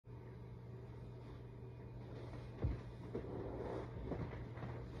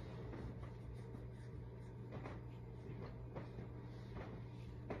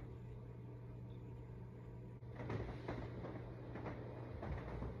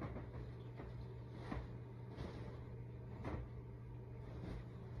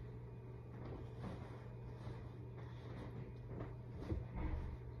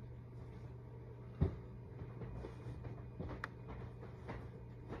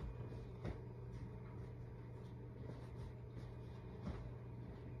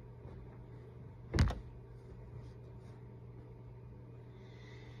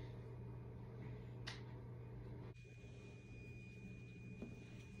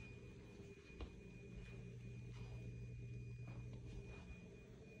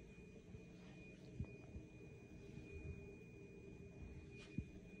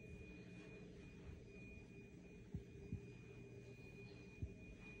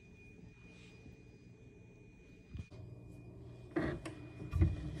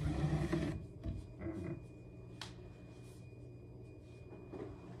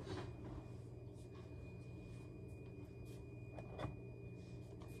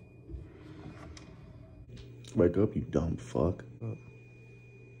Wake up, you dumb fuck.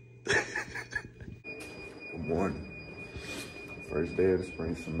 Good morning. First day of the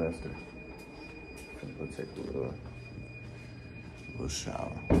spring semester. I'm gonna take a little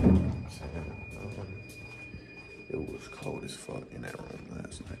shower. It was cold as fuck in that room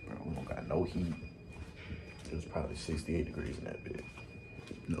last night, bro. We don't got no heat. It was probably 68 degrees in that bed.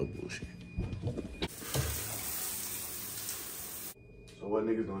 No bullshit. So what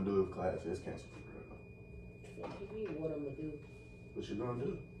niggas gonna do if class is canceled for real? What you mean, what I'm gonna do? What you gonna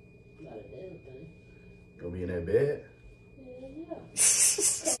do? Not a damn thing. Gonna be in that bed? Yeah.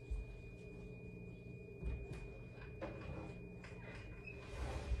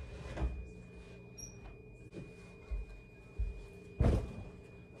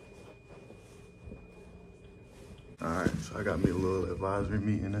 All right, so I got me a little advisory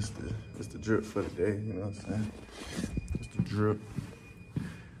meeting. That's the drip for the day, you know what I'm saying? That's the drip.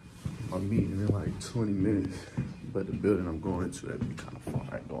 My meeting in like 20 minutes, but the building I'm going to, that'd be kind of far,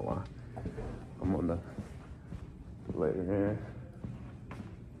 I ain't gonna lie. I'm on the later end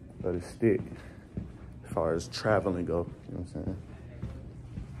of the stick as far as traveling go, you know what I'm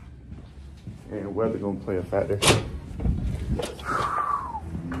saying? And weather gonna play a factor.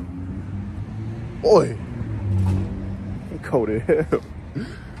 Boy, it's cold as hell.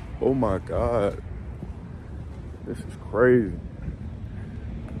 Oh my God, this is crazy.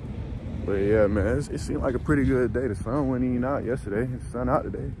 But yeah, man, it seemed like a pretty good day. The sun went even out yesterday. It's sun out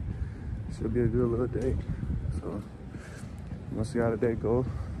today. Should be a good little day. So, we'll see how the day goes.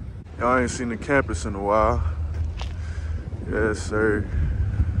 Y'all ain't seen the campus in a while. Yes, sir.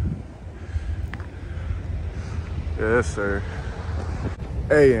 Yes, sir.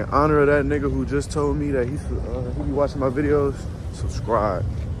 Hey, in honor of that nigga who just told me that he be watching my videos, subscribe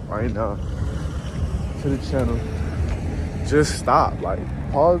right now to the channel. Just stop, like,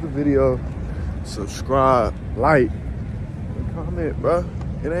 pause the video, subscribe, like, and comment, bro.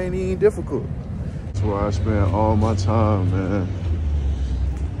 It ain't even difficult. That's where I spend all my time, man.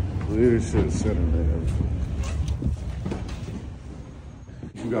 Leadership Center, man.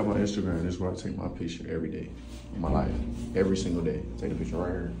 You got my Instagram. This is where I take my picture every day of my life, every single day. Take a picture right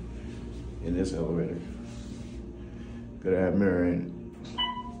here in this elevator. Good ass mirror, ain't it?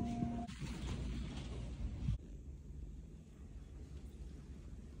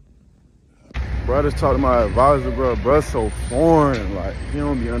 Bro, I just talked to my advisor, bro. Bro's so foreign, like, he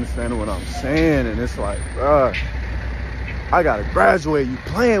don't be understanding what I'm saying. And it's like, bro, I gotta graduate. You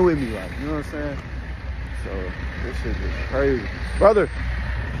playing with me, like, you know what I'm saying? So, this shit is crazy. Brother,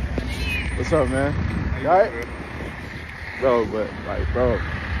 what's up, man? You all right? Bro, but, like, bro,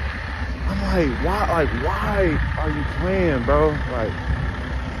 I'm like, why are you playing, bro? Like,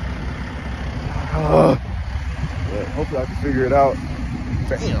 but hopefully I can figure it out.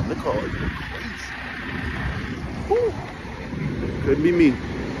 Damn, the car is crazy. Whew. Couldn't be me.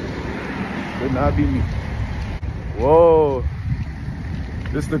 Could not be me. Whoa.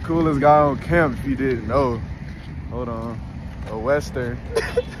 This the coolest guy on camp, if you didn't know. Hold on. A Western.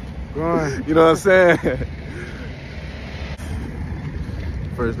 Go on. You know what I'm saying?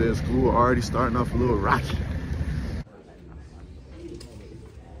 First day of school, already starting off a little rocky.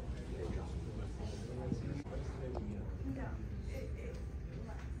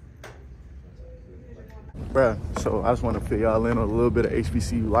 Bruh, so I just want to fill y'all in on a little bit of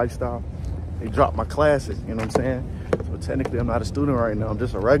HBCU lifestyle. They dropped my classes, you know what I'm saying? So technically I'm not a student right now, I'm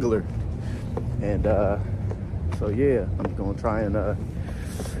just a regular. And so yeah, I'm gonna try and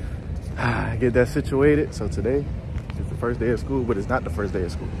get that situated. So today is the first day of school, but it's not the first day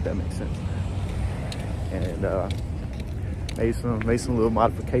of school, if that makes sense. And made some little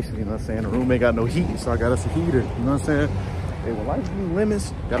modifications, you know what I'm saying? The room ain't got no heat, so I got us a heater, you know what I'm saying? Hey, when life need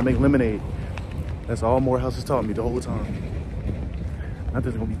lemons, gotta make lemonade. That's all Morehouse has taught me the whole time.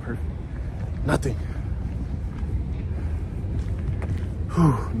 Nothing's gonna be perfect. Nothing.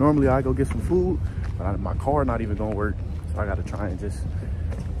 Whew. Normally I go get some food, but my car not even gonna work. So I gotta try and just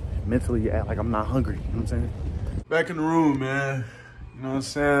mentally act like I'm not hungry, you know what I'm saying? Back in the room, man. You know what I'm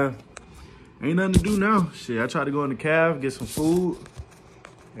saying? Ain't nothing to do now. Shit, I tried to go in the cab, get some food.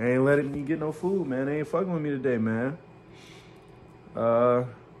 They ain't letting me get no food, man. They ain't fucking with me today, man.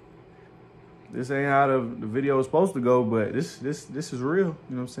 This ain't how the video was supposed to go, but this is real. You know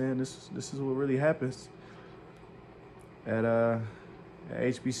what I'm saying? This is what really happens at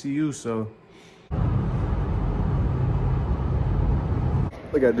HBCU. So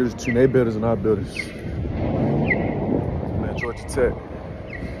look at this between their buildings and our buildings. Man, Georgia Tech.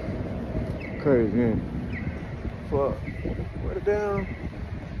 Crazy, man. Fuck. Where the damn?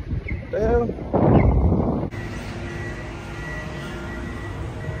 What the hell?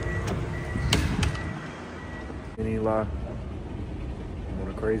 Any lie. I'm on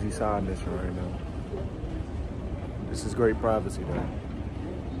a crazy side mission right now. This is great privacy though.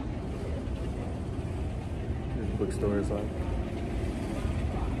 This bookstore is like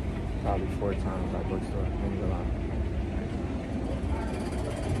probably 4 times that bookstore. Ain't gonna lie.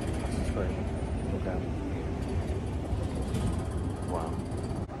 This is crazy. Okay. Wow.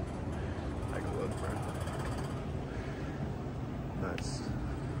 Like a look, bro. Nuts.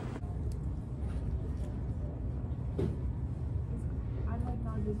 I like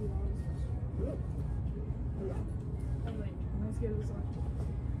not busy all this stuff. Yeah. Anyway, let's get this one.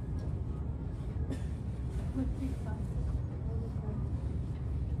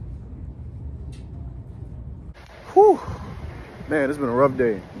 Whew. Man, it's been a rough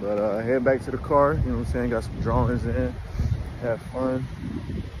day, but head back to the car, you know what I'm saying? Got some drawings in, have fun.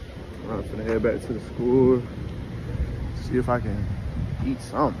 I'm gonna head back to the school, see if I can eat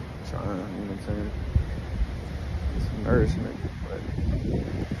something. Trying, you know what I'm saying? Get some nourishment. But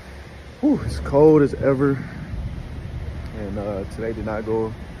whew, it's cold as ever. And today did not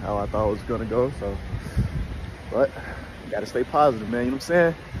go how I thought it was gonna go, so, but you gotta stay positive, man, you know what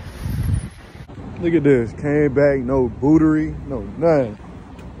I'm saying? Look at this, came back, no bootery, no nothing.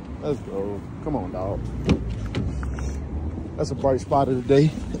 Let's go, come on, dog. That's a bright spot of the day.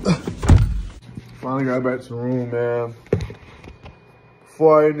 Finally got back to the room, man.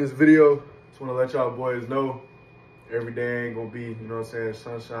 Before I end this video, just wanna let y'all boys know, every day ain't gonna be, you know what I'm saying,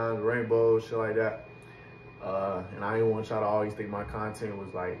 sunshine, rainbows, shit like that. And I didn't want y'all to always think my content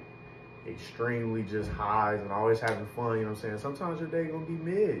was like extremely just highs and always having fun, you know what I'm saying? Sometimes your day gonna be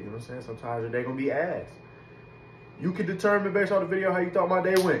mid, you know what I'm saying? Sometimes your day gonna be ass. You can determine based on the video how you thought my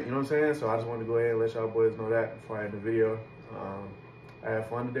day went, you know what I'm saying? So I just wanted to go ahead and let y'all boys know that before I end the video. I had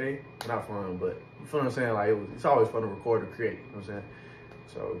fun today. Not fun, but you feel what I'm saying? Like it's always fun to record and create, you know what I'm saying?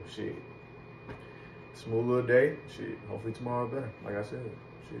 So shit. Smooth little day. Shit. Hopefully tomorrow better. Like I said.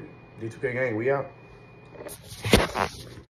 Shit. D2K gang, we out.